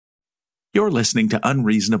You're listening to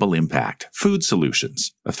Unreasonable Impact, Food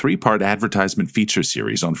Solutions, a 3-part advertisement feature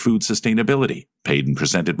series on food sustainability, paid and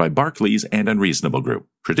presented by Barclays and Unreasonable Group,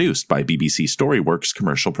 produced by BBC Storyworks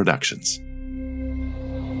Commercial Productions.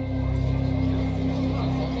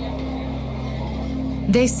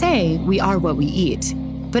 They say we are what we eat,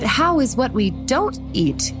 but how is what we don't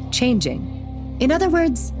eat changing? In other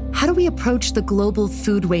words, how do we approach the global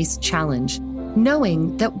food waste challenge,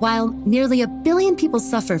 knowing that while nearly 1 billion people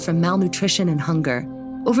suffer from malnutrition and hunger,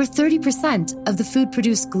 over 30% of the food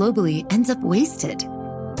produced globally ends up wasted?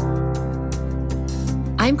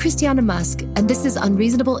 I'm Christiana Musk, and this is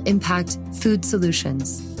Unreasonable Impact Food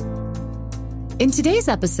Solutions. In today's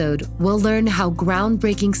episode, we'll learn how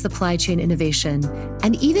groundbreaking supply chain innovation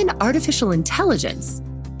and even artificial intelligence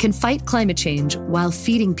can fight climate change while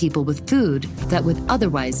feeding people with food that would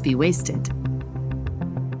otherwise be wasted.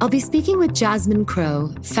 I'll be speaking with Jasmine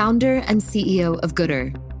Crowe, founder and CEO of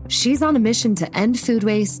Goodr. She's on a mission to end food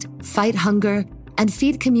waste, fight hunger, and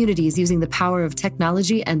feed communities using the power of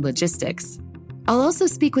technology and logistics. I'll also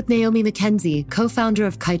speak with Naomi McKenzie, co-founder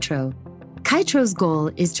of Kitro. Kitro's goal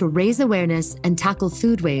is to raise awareness and tackle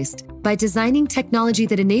food waste by designing technology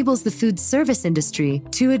that enables the food service industry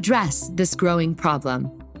to address this growing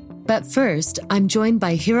problem. But first, I'm joined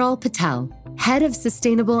by Hiral Patel, Head of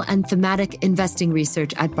Sustainable and Thematic Investing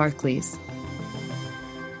Research at Barclays.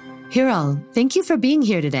 Hiral, thank you for being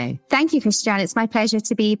here today. Thank you, Christiana. It's my pleasure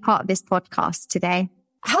to be part of this podcast today.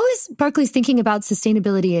 How is Barclays thinking about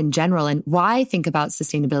sustainability in general, and why think about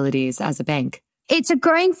sustainability as a bank? It's a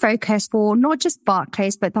growing focus for not just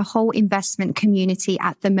Barclays, but the whole investment community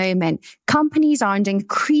at the moment. Companies are under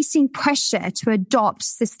increasing pressure to adopt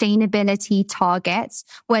sustainability targets,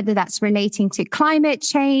 whether that's relating to climate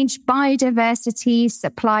change, biodiversity,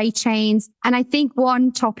 supply chains. And I think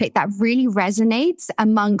one topic that really resonates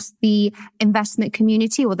amongst the investment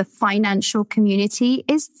community or the financial community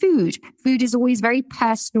is food. Food is always very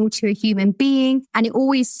personal to a human being, and it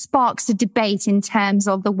always sparks a debate in terms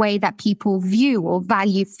of the way that people view or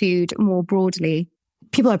value food more broadly.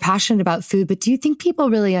 People are passionate about food, but do you think people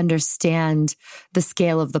really understand the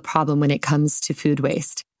scale of the problem when it comes to food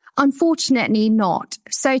waste? Unfortunately not.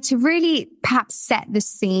 So to really perhaps set the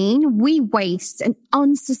scene, we waste an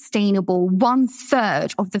unsustainable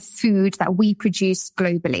 1/3 of the food that we produce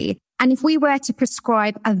globally. And if we were to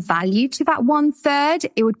prescribe a value to that 1/3,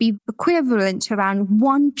 it would be equivalent to around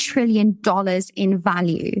 $1 trillion in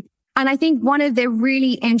value. And I think one of the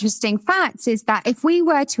really interesting facts is that if we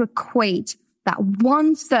were to equate that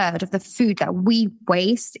 1/3 of the food that we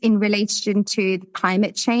waste in relation to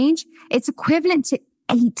climate change, it's equivalent to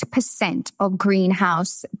 8% of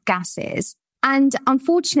greenhouse gases. And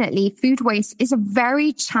unfortunately, food waste is a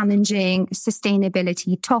very challenging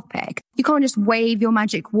sustainability topic. You can't just wave your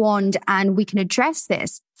magic wand and we can address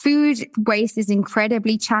this. Food waste is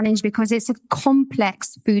incredibly challenged because it's a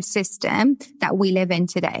complex food system that we live in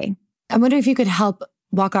today. I wonder if you could help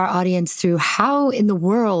walk our audience through how in the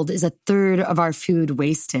world is 1/3 of our food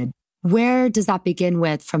wasted? Where does that begin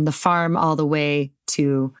with, from the farm all the way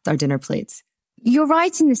to our dinner plates? You're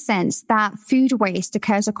right in the sense that food waste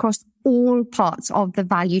occurs across all parts of the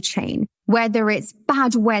value chain, whether it's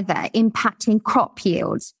bad weather impacting crop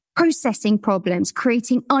yields, processing problems,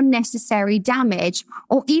 creating unnecessary damage,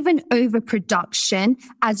 or even overproduction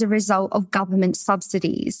as a result of government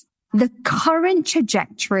subsidies. The current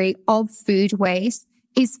trajectory of food waste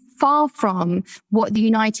is far from what the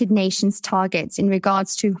United Nations targets in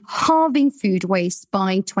regards to halving food waste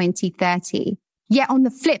by 2030. Yet on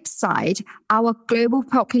the flip side, our global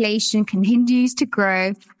population continues to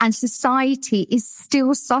grow and society is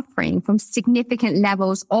still suffering from significant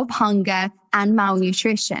levels of hunger and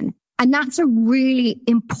malnutrition. And that's a really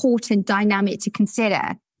important dynamic to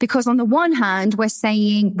consider, because on the one hand, we're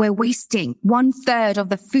saying we're wasting 1/3 of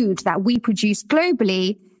the food that we produce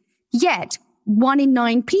globally, yet 1 in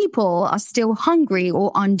 9 people are still hungry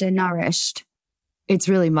or undernourished. It's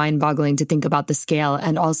really mind-boggling to think about the scale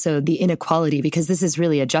and also the inequality, because this is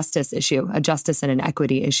really a justice issue, a justice and an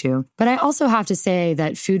equity issue. But I also have to say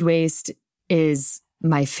that food waste is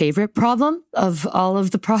my favorite problem of all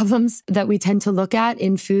of the problems that we tend to look at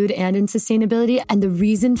in food and in sustainability. And the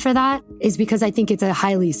reason for that is because I think it's a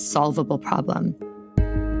highly solvable problem.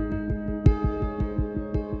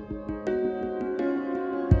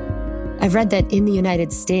 I've read that in the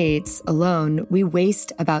United States alone, we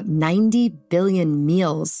waste about 90 billion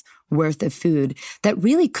meals worth of food that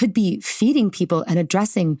really could be feeding people and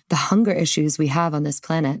addressing the hunger issues we have on this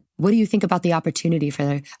planet. What do you think about the opportunity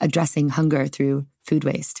for addressing hunger through food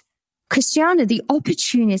waste? Christiana, the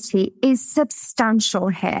opportunity is substantial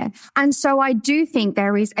here. And so I do think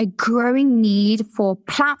there is a growing need for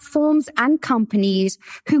platforms and companies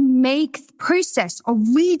who make the process of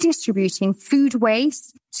redistributing food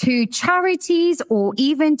waste to charities or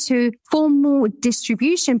even to formal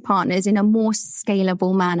distribution partners in a more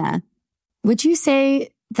scalable manner. Would you say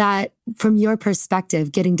that from your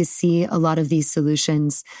perspective, getting to see a lot of these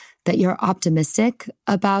solutions, that you're optimistic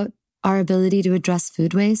about our ability to address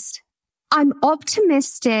food waste? I'm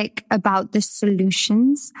optimistic about the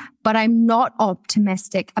solutions, but I'm not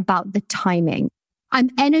optimistic about the timing.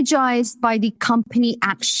 I'm energized by the company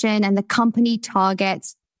action and the company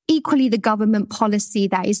targets, equally the government policy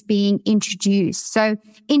that is being introduced. So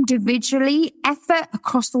individually, effort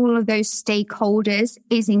across all of those stakeholders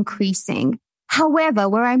is increasing. However,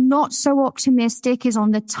 where I'm not so optimistic is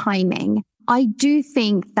on the timing. I do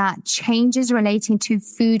think that changes relating to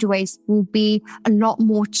food waste will be a lot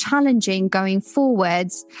more challenging going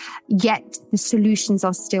forwards, yet the solutions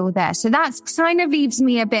are still there. So that kind of leaves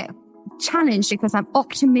me a bit challenged because I'm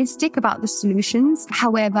optimistic about the solutions.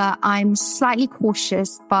 However, I'm slightly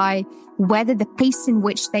cautious by whether the pace in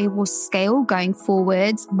which they will scale going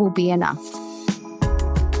forwards will be enough.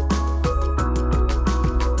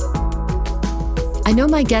 I know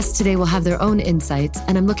my guests today will have their own insights,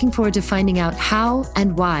 and I'm looking forward to finding out how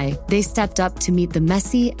and why they stepped up to meet the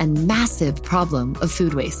messy and massive problem of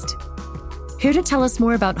food waste. Here to tell us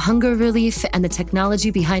more about hunger relief and the technology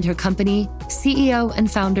behind her company, CEO and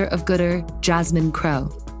founder of Goodr, Jasmine Crowe.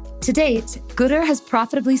 To date, Goodr has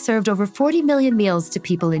profitably served over 40 million meals to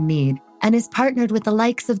people in need and is partnered with the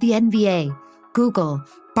likes of the NBA, Google,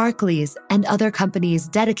 Barclays, and other companies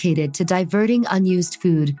dedicated to diverting unused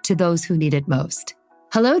food to those who need it most.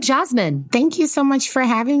 Hello, Jasmine. Thank you so much for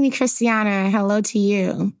having me, Christiana. Hello to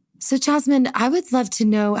you. So, Jasmine, I would love to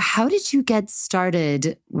know, how did you get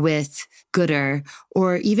started with Goodr?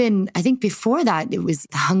 Or even, I think before that, it was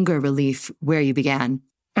hunger relief where you began.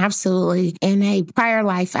 Absolutely. In a prior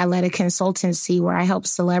life, I led a consultancy where I helped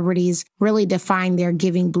celebrities really define their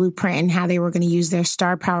giving blueprint and how they were going to use their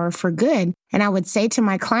star power for good. And I would say to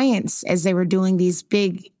my clients as they were doing these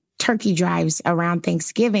big turkey drives around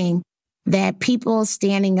Thanksgiving, that people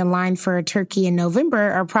standing in line for a turkey in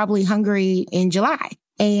November are probably hungry in July.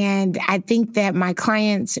 And I think that my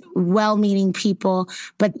clients, well-meaning people,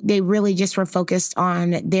 but they really just were focused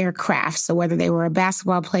on their craft. So whether they were a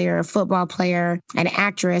basketball player, a football player, an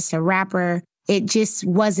actress, a rapper, it just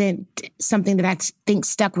wasn't something that I think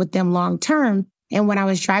stuck with them long term. And when I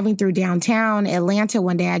was driving through downtown Atlanta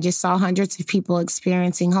one day, I just saw hundreds of people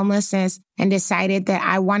experiencing homelessness and decided that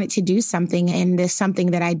I wanted to do something. And the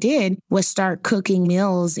something that I did was start cooking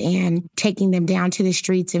meals and taking them down to the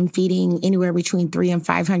streets and feeding anywhere between 300 and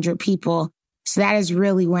 500 people. So that is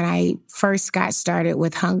really when I first got started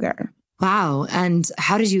with hunger. Wow. And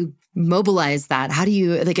how did you mobilize that? How do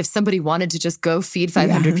you, like, if somebody wanted to just go feed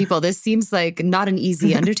 500 people, this seems like not an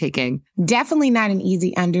easy undertaking. Definitely not an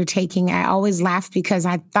easy undertaking. I always laughed because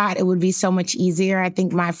I thought it would be so much easier. I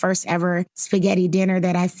think my first ever spaghetti dinner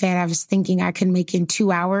that I fed, I was thinking I could make in 2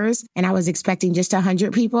 hours, and I was expecting just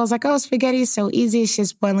 100 people. I was like, oh, spaghetti is so easy. It's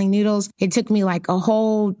just boiling noodles. It took me like a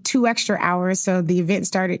whole 2 extra hours. So the event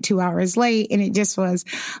started 2 hours late, and it just was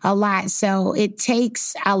a lot. So it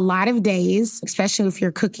takes a lot of days, especially if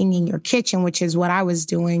you're cooking in your kitchen, which is what I was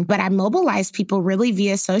doing. But I mobilized people really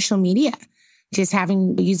via social media, just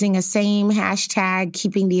using a same hashtag,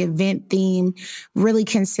 keeping the event theme really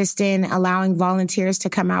consistent, allowing volunteers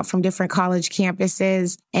to come out from different college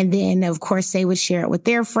campuses. And then, of course, they would share it with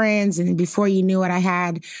their friends. And before you knew it, I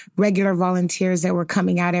had regular volunteers that were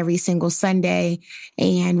coming out every single Sunday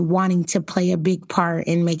and wanting to play a big part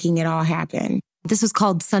in making it all happen. This was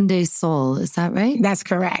called Sunday Soul, is that right? That's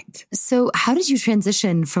correct. So how did you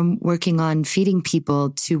transition from working on feeding people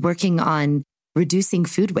to working on reducing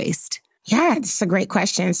food waste? Yeah, it's a great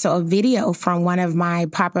question. So a video from one of my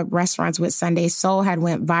pop-up restaurants with Sunday Soul had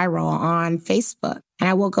went viral on Facebook. And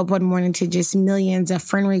I woke up one morning to just millions of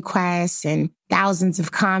friend requests and thousands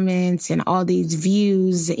of comments and all these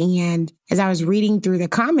views. And as I was reading through the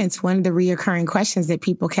comments, one of the reoccurring questions that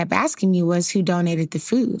people kept asking me was, who donated the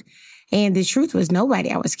food? And the truth was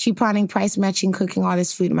nobody. I was couponing, price matching, cooking all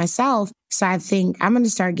this food myself. So I think I'm going to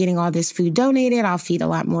start getting all this food donated. I'll feed a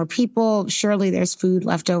lot more people. Surely there's food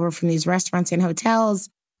left over from these restaurants and hotels.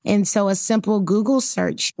 And so a simple Google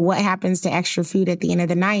search, what happens to extra food at the end of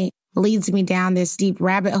the night, leads me down this deep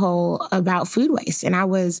rabbit hole about food waste. And I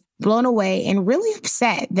was blown away and really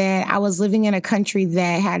upset that I was living in a country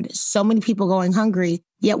that had so many people going hungry,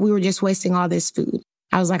 yet we were just wasting all this food.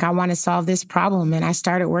 I was like, I want to solve this problem. And I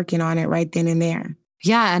started working on it right then and there.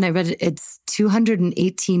 Yeah, and I read it's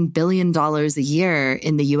 $218 billion a year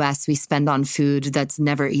in the US we spend on food that's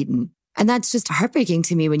never eaten. And that's just heartbreaking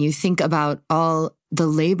to me when you think about all the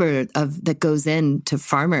labor that goes into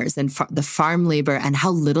farmers and the farm labor and how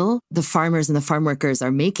little the farmers and the farm workers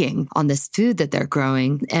are making on this food that they're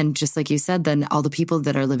growing. And just like you said, then all the people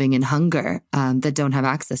that are living in hunger that don't have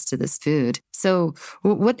access to this food. So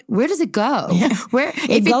where does it go? If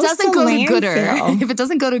it doesn't go to Gooder, if it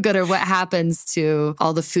doesn't go to Gooder, what happens to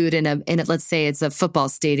all the food in it? Let's say it's a football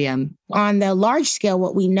stadium. On the large scale,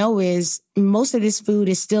 what we know is most of this food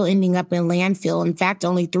is still ending up in landfill. In fact,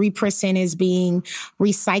 only 3% is being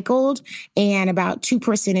recycled and about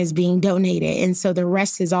 2% is being donated. And so the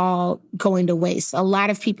rest is all going to waste. A lot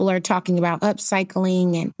of people are talking about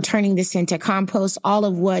upcycling and turning this into compost, all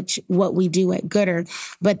of what we do at Gooder.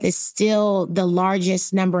 But still the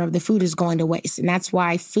largest number of the food is going to waste. And that's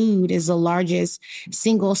why food is the largest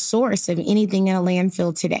single source of anything in a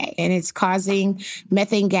landfill today. And it's causing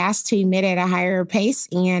methane gas to emit at a higher pace.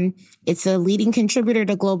 And it's a leading contributor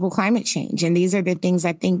to global climate change. And these are the things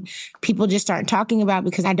I think people just aren't talking about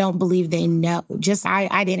because I don't believe they know.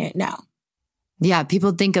 I didn't know. Yeah,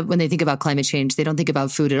 people when they think about climate change, they don't think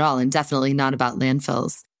about food at all, and definitely not about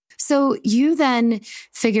landfills. So you then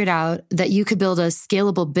figured out that you could build a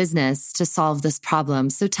scalable business to solve this problem.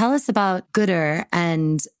 So tell us about Gooder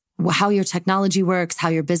and how your technology works, how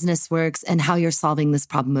your business works, and how you're solving this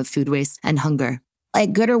problem of food waste and hunger.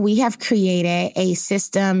 At Gooder, we have created a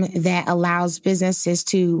system that allows businesses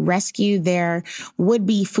to rescue their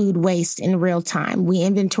would-be food waste in real time. We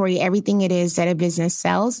inventory everything it is that a business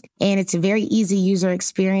sells, and it's a very easy user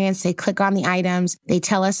experience. They click on the items, they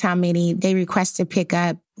tell us how many, they request to pick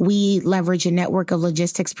up. We leverage a network of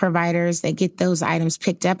logistics providers that get those items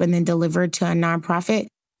picked up and then delivered to a nonprofit,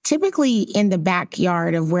 typically in the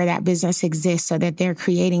backyard of where that business exists, so that they're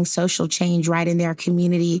creating social change right in their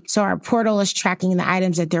community. So our portal is tracking the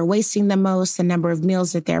items that they're wasting the most, the number of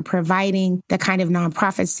meals that they're providing, the kind of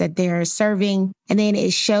nonprofits that they're serving. And then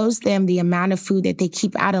it shows them the amount of food that they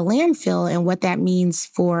keep out of landfill and what that means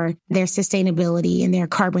for their sustainability and their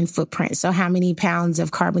carbon footprint. So how many pounds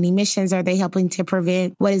of carbon emissions are they helping to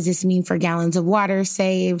prevent? What does this mean for gallons of water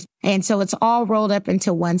saved? And so it's all rolled up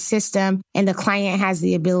into one system, and the client has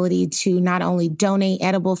the ability to not only donate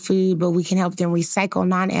edible food, but we can help them recycle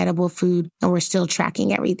non-edible food, and we're still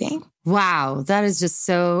tracking everything. Wow, that is just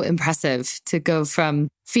so impressive to go from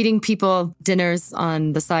feeding people dinners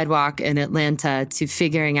on the sidewalk in Atlanta to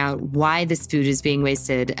figuring out why this food is being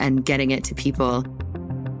wasted and getting it to people.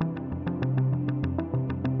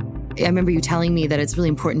 I remember you telling me that it's really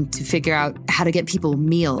important to figure out how to get people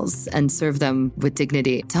meals and serve them with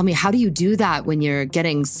dignity. Tell me, how do you do that when you're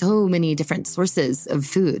getting so many different sources of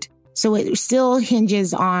food? So it still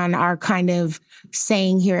hinges on our kind of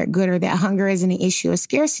saying here at Gooder that hunger isn't an issue of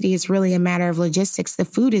scarcity. It's really a matter of logistics. The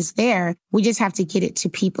food is there. We just have to get it to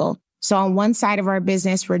people. So on one side of our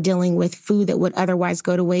business, we're dealing with food that would otherwise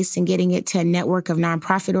go to waste and getting it to a network of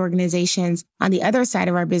nonprofit organizations. On the other side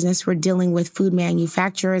of our business, we're dealing with food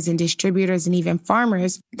manufacturers and distributors and even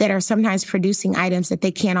farmers that are sometimes producing items that they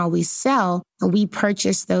can't always sell. And we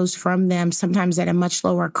purchase those from them, sometimes at a much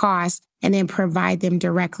lower cost, and then provide them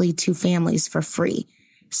directly to families for free.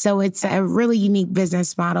 So it's a really unique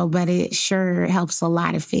business model, but it sure helps a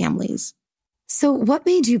lot of families. So what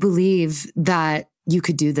made you believe that you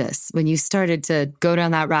could do this when you started to go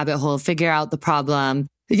down that rabbit hole, figure out the problem?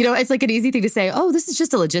 You know, it's like an easy thing to say, oh, this is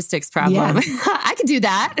just a logistics problem. Yeah. I can do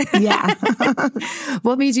that. Yeah.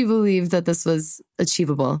 What made you believe that this was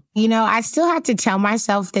achievable? You know, I still have to tell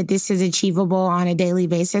myself that this is achievable on a daily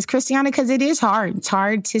basis, Christiana, because it is hard. It's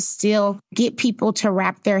hard to still get people to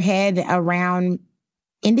wrap their head around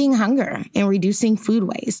ending hunger and reducing food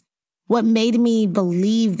waste. What made me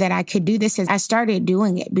believe that I could do this is I started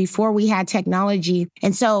doing it before we had technology.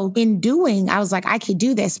 And so in doing, I was like, I could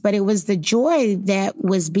do this. But it was the joy that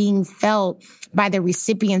was being felt by the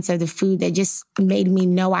recipients of the food that just made me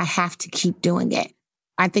know I have to keep doing it.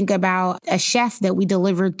 I think about a chef that we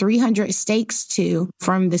delivered 300 steaks to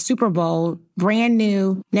from the Super Bowl, brand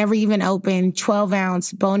new, never even opened,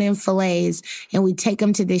 12-ounce bone-in fillets. And we take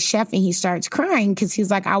him to this chef and he starts crying because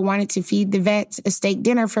he's like, I wanted to feed the vets a steak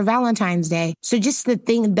dinner for Valentine's Day. So just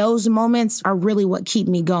those moments are really what keep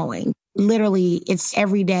me going. Literally, it's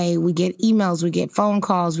every day. We get emails, we get phone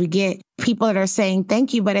calls, we get people that are saying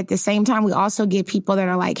thank you. But at the same time, we also get people that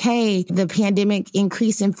are like, hey, the pandemic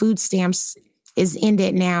increase in food stamps is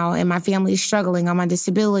ended now and my family is struggling. I'm on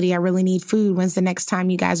disability. I really need food. When's the next time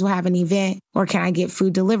you guys will have an event, or can I get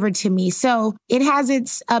food delivered to me? So it has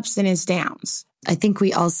its ups and its downs. I think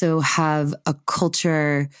we also have a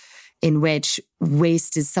culture in which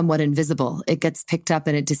waste is somewhat invisible. It gets picked up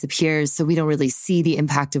and it disappears, so we don't really see the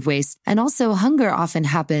impact of waste. And also, hunger often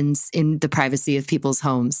happens in the privacy of people's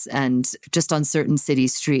homes and just on certain city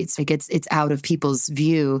streets. Like it's out of people's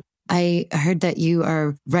view. I heard that you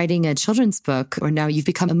are writing a children's book, or now you've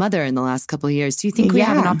become a mother in the last couple of years. Do you think we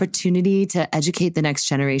have an opportunity to educate the next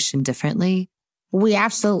generation differently? We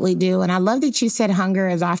absolutely do. And I love that you said hunger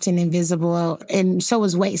is often invisible, and so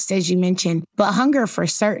is waste, as you mentioned. But hunger for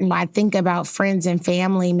certain, I think about friends and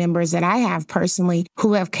family members that I have personally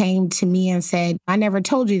who have came to me and said, I never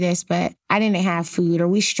told you this, but I didn't have food, or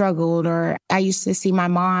we struggled, or I used to see my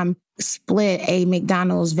mom split a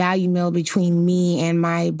McDonald's value meal between me and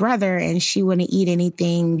my brother, and she wouldn't eat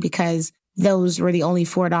anything because those were the only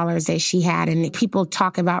 $4 that she had. And people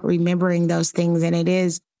talk about remembering those things, and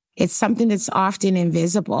it's something that's often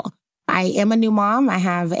invisible. I am a new mom. I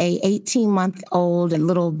have a 18-month-old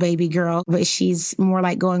little baby girl, but she's more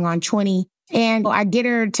like going on 20. And I get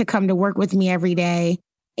her to come to work with me every day.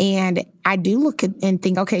 And I do look at and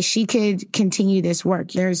think, okay, she could continue this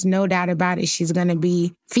work. There's no doubt about it. She's going to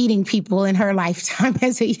be feeding people in her lifetime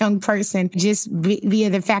as a young person, just via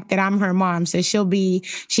the fact that I'm her mom. So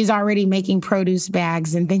she's already making produce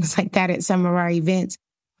bags and things like that at some of our events.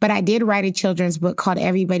 But I did write a children's book called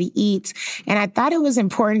Everybody Eats. And I thought it was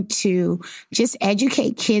important to just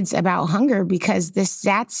educate kids about hunger, because the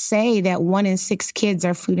stats say that 1 in 6 kids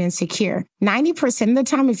are food insecure. 90% of the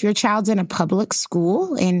time, if your child's in a public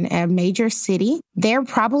school in a major city, they're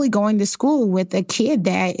probably going to school with a kid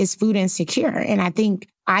that is food insecure. And I think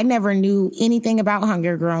I never knew anything about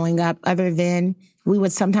hunger growing up other than we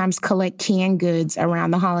would sometimes collect canned goods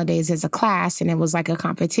around the holidays as a class, and it was like a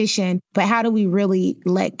competition. But how do we really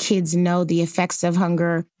let kids know the effects of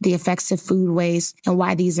hunger, the effects of food waste, and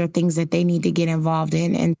why these are things that they need to get involved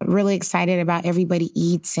in? And really excited about Everybody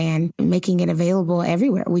Eats and making it available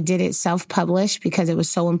everywhere. We did it self-published because it was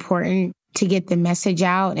so important to get the message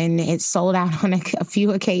out, and it sold out on a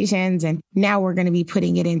few occasions. And now we're going to be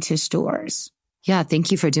putting it into stores. Yeah,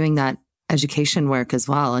 thank you for doing that education work as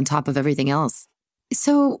well, on top of everything else.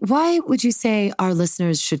 So why would you say our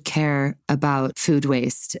listeners should care about food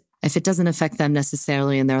waste? If it doesn't affect them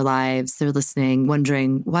necessarily in their lives, they're listening,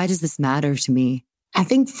 wondering, why does this matter to me? I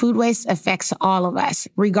think food waste affects all of us,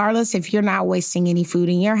 regardless if you're not wasting any food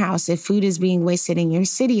in your house. If food is being wasted in your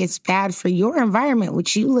city, it's bad for your environment,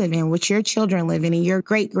 which you live in, which your children live in, and your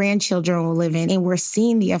great-grandchildren will live in. And we're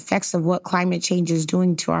seeing the effects of what climate change is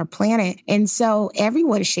doing to our planet. And so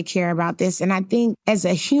everyone should care about this. And I think as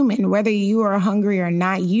a human, whether you are hungry or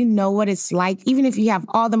not, you know what it's like. Even if you have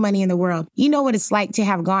all the money in the world, you know what it's like to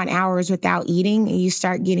have gone hours without eating, and you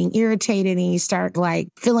start getting irritated and you start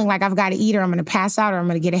feeling like I've got to eat or I'm going to pass out or I'm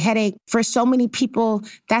going to get a headache. For so many people,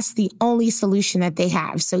 that's the only solution that they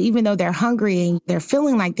have. So even though they're hungry and they're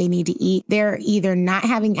feeling like they need to eat, they're either not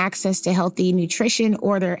having access to healthy nutrition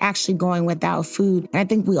or they're actually going without food. And I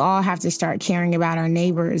think we all have to start caring about our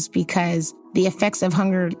neighbors, because the effects of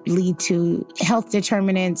hunger lead to health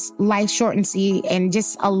determinants, life shortency, and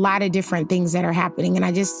just a lot of different things that are happening. And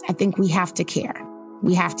I think we have to care.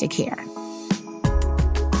 We have to care.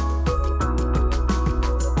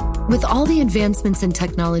 With all the advancements in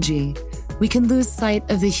technology, we can lose sight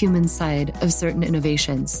of the human side of certain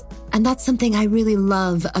innovations. And that's something I really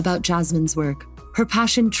love about Jasmine's work. Her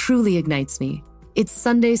passion truly ignites me. It's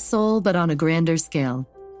Sunday soul, but on a grander scale.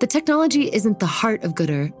 The technology isn't the heart of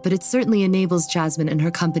Goodr, but it certainly enables Jasmine and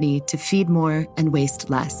her company to feed more and waste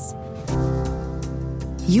less.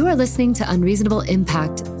 You are listening to Unreasonable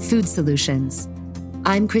Impact Food Solutions.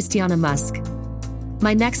 I'm Christiana Musk.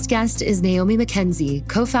 My next guest is Naomi McKenzie,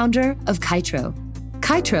 co-founder of Kitro.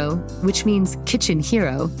 Kitro, which means kitchen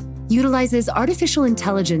hero, utilizes artificial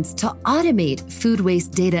intelligence to automate food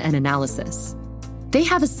waste data and analysis. They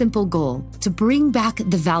have a simple goal: to bring back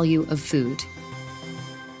the value of food.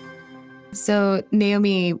 So,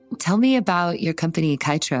 Naomi, tell me about your company,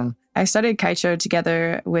 Kitro. I started Kitro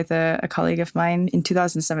together with a colleague of mine in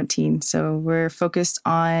 2017. So we're focused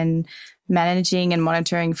on managing and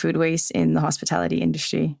monitoring food waste in the hospitality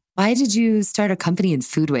industry. Why did you start a company in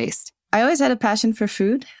food waste? I always had a passion for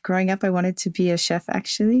food. Growing up, I wanted to be a chef,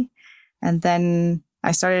 actually. And then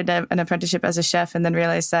I started an apprenticeship as a chef and then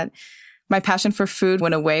realized that my passion for food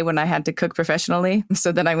went away when I had to cook professionally.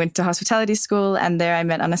 So then I went to hospitality school, and there I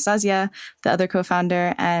met Anastasia, the other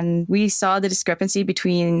co-founder, and we saw the discrepancy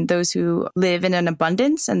between those who live in an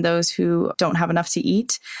abundance and those who don't have enough to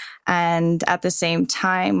eat. And at the same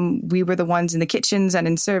time, we were the ones in the kitchens and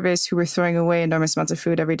in service who were throwing away enormous amounts of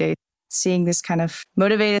food every day. Seeing this kind of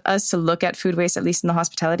motivated us to look at food waste, at least in the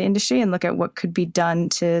hospitality industry, and look at what could be done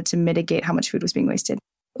to mitigate how much food was being wasted.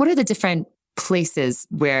 What are the different places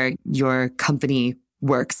where your company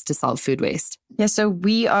works to solve food waste? Yeah, so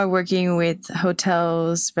we are working with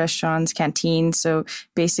hotels, restaurants, canteens. So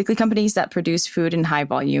basically companies that produce food in high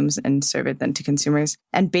volumes and serve it then to consumers.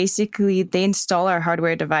 And basically they install our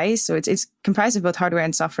hardware device. So it's comprised of both hardware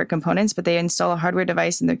and software components, but they install a hardware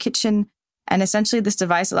device in their kitchen. And essentially this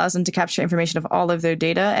device allows them to capture information of all of their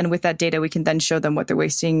data. And with that data, we can then show them what they're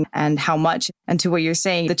wasting and how much. And to what you're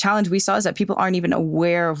saying, the challenge we saw is that people aren't even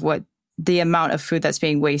aware of what the amount of food that's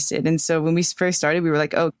being wasted. And so when we first started, we were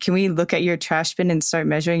like, oh, can we look at your trash bin and start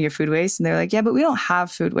measuring your food waste? And they're like, yeah, but we don't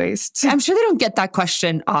have food waste. I'm sure they don't get that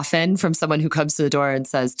question often from someone who comes to the door and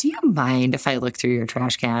says, do you mind if I look through your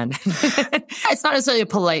trash can? It's not necessarily a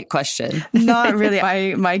polite question. Not really.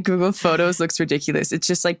 My Google Photos looks ridiculous. It's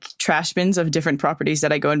just like trash bins of different properties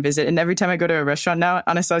that I go and visit. And every time I go to a restaurant now,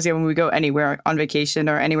 Anastasia, when we go anywhere on vacation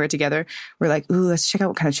or anywhere together, we're like, ooh, let's check out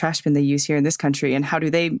what kind of trash bin they use here in this country. And how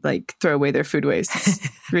do they like throw away their food waste? It's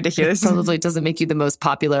ridiculous. It probably doesn't make you the most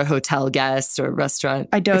popular hotel guest or restaurant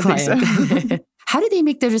I don't client. think so. How do they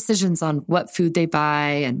make their decisions on what food they buy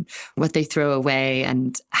and what they throw away?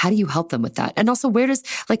 And how do you help them with that? And also, where does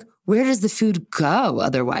the food go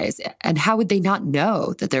otherwise? And how would they not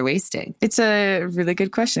know that they're wasting? It's a really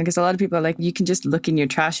good question because a lot of people are like, you can just look in your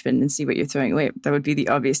trash bin and see what you're throwing away. That would be the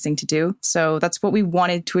obvious thing to do. So that's what we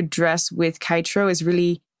wanted to address with Kitro, is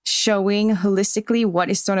really showing holistically what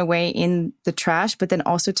is thrown away in the trash, but then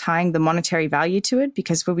also tying the monetary value to it.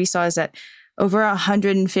 Because what we saw is that over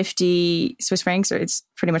 150 Swiss francs, or it's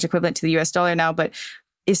pretty much equivalent to the US dollar now, but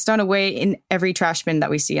is thrown away in every trash bin that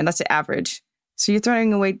we see. And that's the average. So you're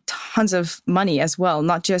throwing away tons of money as well,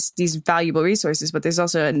 not just these valuable resources, but there's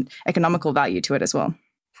also an economical value to it as well.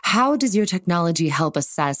 How does your technology help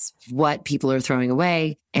assess what people are throwing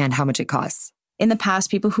away and how much it costs? In the past,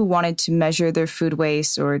 people who wanted to measure their food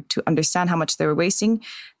waste or to understand how much they were wasting,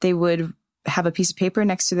 they would have a piece of paper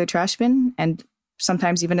next to their trash bin and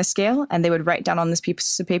sometimes even a scale, and they would write down on this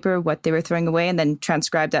piece of paper what they were throwing away and then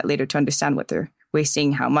transcribe that later to understand what they're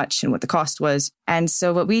wasting, how much, and what the cost was. And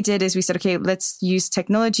so what we did is we said, okay, let's use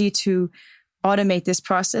technology to automate this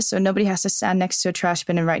process so nobody has to stand next to a trash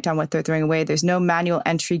bin and write down what they're throwing away. There's no manual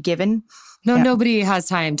entry given. Nobody has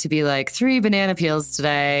time to be like 3 banana peels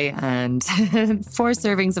today and 4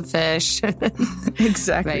 servings of fish.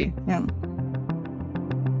 Exactly. Right. Yeah.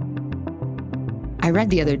 I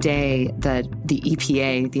read the other day that the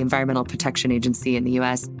EPA, the Environmental Protection Agency in the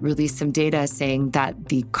US, released some data saying that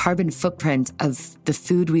the carbon footprint of the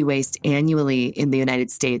food we waste annually in the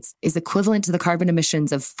United States is equivalent to the carbon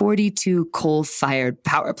emissions of 42 coal-fired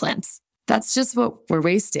power plants. That's just what we're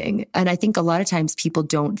wasting. And I think a lot of times people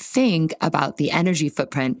don't think about the energy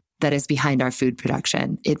footprint that is behind our food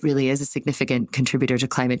production. It really is a significant contributor to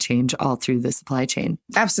climate change all through the supply chain.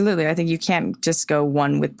 Absolutely. I think you can't just go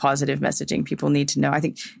one with positive messaging. People need to know. I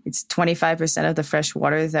think it's 25% of the fresh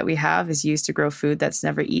water that we have is used to grow food that's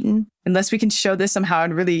never eaten. Unless we can show this somehow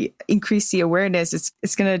and really increase the awareness,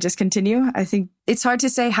 it's going to just continue. I think it's hard to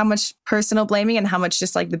say how much personal blaming and how much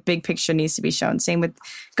just like the big picture needs to be shown. Same with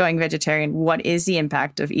going vegetarian. What is the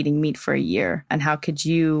impact of eating meat for a year? And how could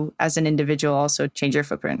you as an individual also change your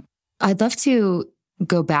footprint? I'd love to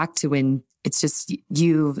go back to when it's just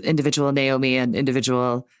you, individual Naomi, and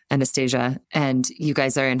individual Anastasia, and you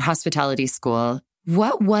guys are in hospitality school.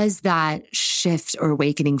 What was that shift or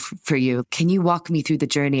awakening for you? Can you walk me through the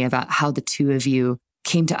journey about how the two of you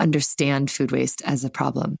came to understand food waste as a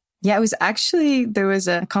problem? Yeah, there was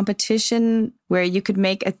a competition where you could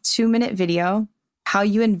make a 2-minute video, how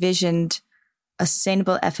you envisioned a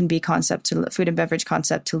sustainable F&B concept, food and beverage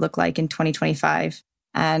concept to look like in 2025.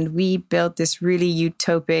 And we built this really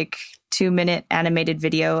utopic 2-minute animated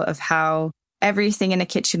video of how everything in a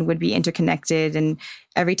kitchen would be interconnected. And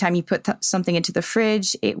every time you put something into the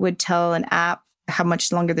fridge, it would tell an app how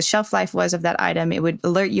much longer the shelf life was of that item. It would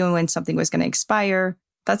alert you when something was going to expire.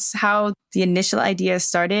 That's how the initial idea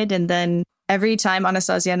started. And then every time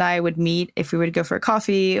Anastasia and I would meet, if we would go for a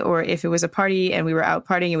coffee or if it was a party and we were out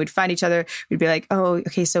partying and we'd find each other, we'd be like, oh,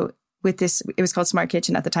 okay, so with this, it was called Smart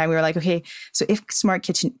Kitchen at the time. We were like, okay, so if Smart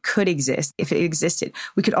Kitchen could exist, if it existed,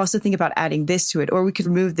 we could also think about adding this to it, or we could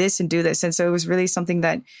remove this and do this. And so it was really something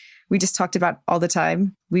that we just talked about all the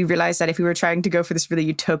time. We realized that if we were trying to go for this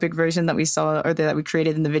really utopic version that we saw or that we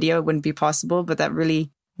created in the video, it wouldn't be possible. But that really,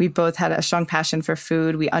 we both had a strong passion for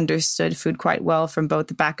food. We understood food quite well from both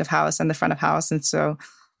the back of house and the front of house. And so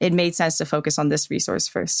it made sense to focus on this resource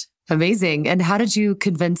first. Amazing. And how did you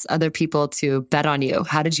convince other people to bet on you?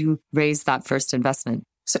 How did you raise that first investment?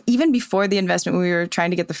 So even before the investment, when we were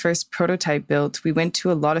trying to get the first prototype built, we went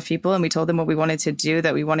to a lot of people and we told them what we wanted to do,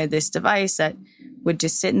 that we wanted this device that would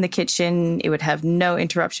just sit in the kitchen. It would have no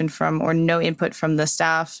interruption from or no input from the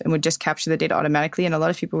staff and would just capture the data automatically. And a lot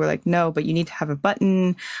of people were like, no, but you need to have a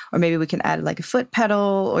button, or maybe we can add like a foot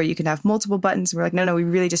pedal, or you can have multiple buttons. And we're like, no, we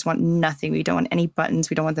really just want nothing. We don't want any buttons.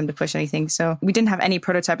 We don't want them to push anything. So we didn't have any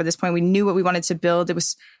prototype at this point. We knew what we wanted to build. It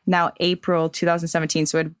was now April 2017.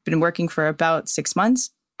 So it had been working for about 6 months.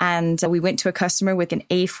 And we went to a customer with an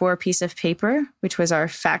A4 piece of paper, which was our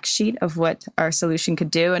fact sheet of what our solution could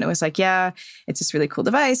do. And it was like, yeah, it's this really cool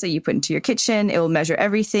device that you put into your kitchen. It will measure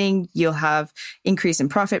everything. You'll have increase in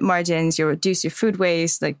profit margins. You'll reduce your food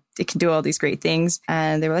waste. Like, it can do all these great things.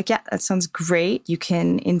 And they were like, yeah, that sounds great. You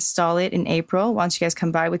can install it in April. Once you guys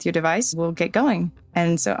come by with your device, we'll get going.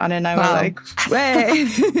 And so Anna and I were like, way,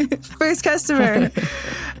 first customer.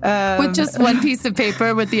 With just one piece of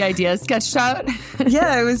paper with the idea sketched out?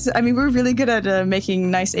 Yeah, it was, I mean, we're really good at making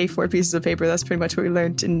nice A4 pieces of paper. That's pretty much what we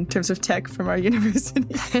learned in terms of tech from our university.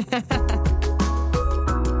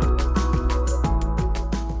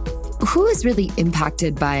 Who is really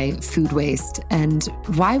impacted by food waste? And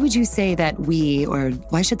why would you say that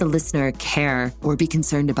why should the listener care or be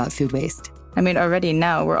concerned about food waste? I mean, already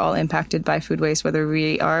now we're all impacted by food waste, whether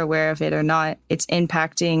we are aware of it or not. It's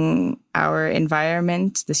impacting our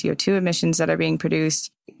environment, the CO2 emissions that are being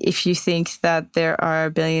produced. If you think that there are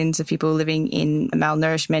billions of people living in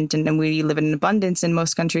malnourishment and we live in abundance in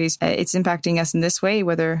most countries, it's impacting us in this way,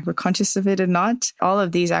 whether we're conscious of it or not. All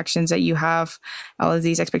of these actions that you have, all of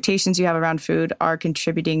these expectations you have around food are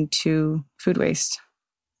contributing to food waste.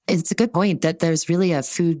 It's a good point that there's really a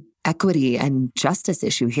food equity and justice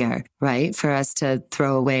issue here, right? For us to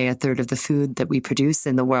throw away a third of the food that we produce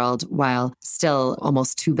in the world while still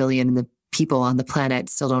almost 2 billion people on the planet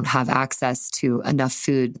still don't have access to enough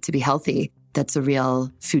food to be healthy. That's a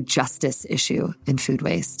real food justice issue in food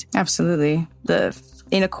waste. Absolutely. The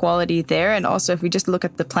inequality there. And also, if we just look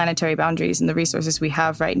at the planetary boundaries and the resources we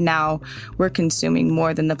have right now, we're consuming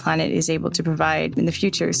more than the planet is able to provide in the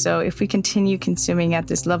future. So if we continue consuming at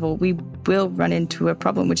this level, we will run into a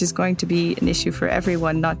problem, which is going to be an issue for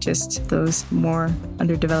everyone, not just those more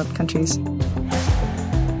underdeveloped countries.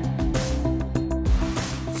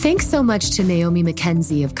 Thanks so much to Naomi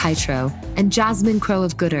McKenzie of Kitro and Jasmine Crow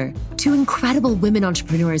of Goodr, two incredible women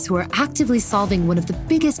entrepreneurs who are actively solving one of the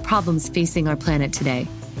biggest problems facing our planet today,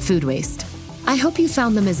 food waste. I hope you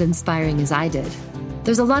found them as inspiring as I did.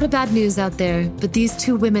 There's a lot of bad news out there, but these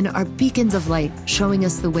two women are beacons of light, showing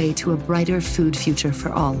us the way to a brighter food future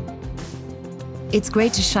for all. It's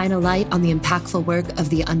great to shine a light on the impactful work of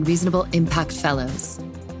the Unreasonable Impact Fellows.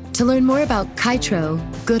 To learn more about Kitro,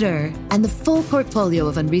 Goodr, and the full portfolio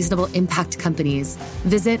of Unreasonable Impact companies,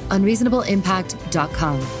 visit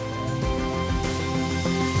unreasonableimpact.com.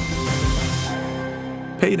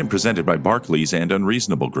 Paid and presented by Barclays and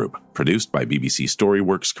Unreasonable Group. Produced by BBC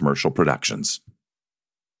Storyworks Commercial Productions.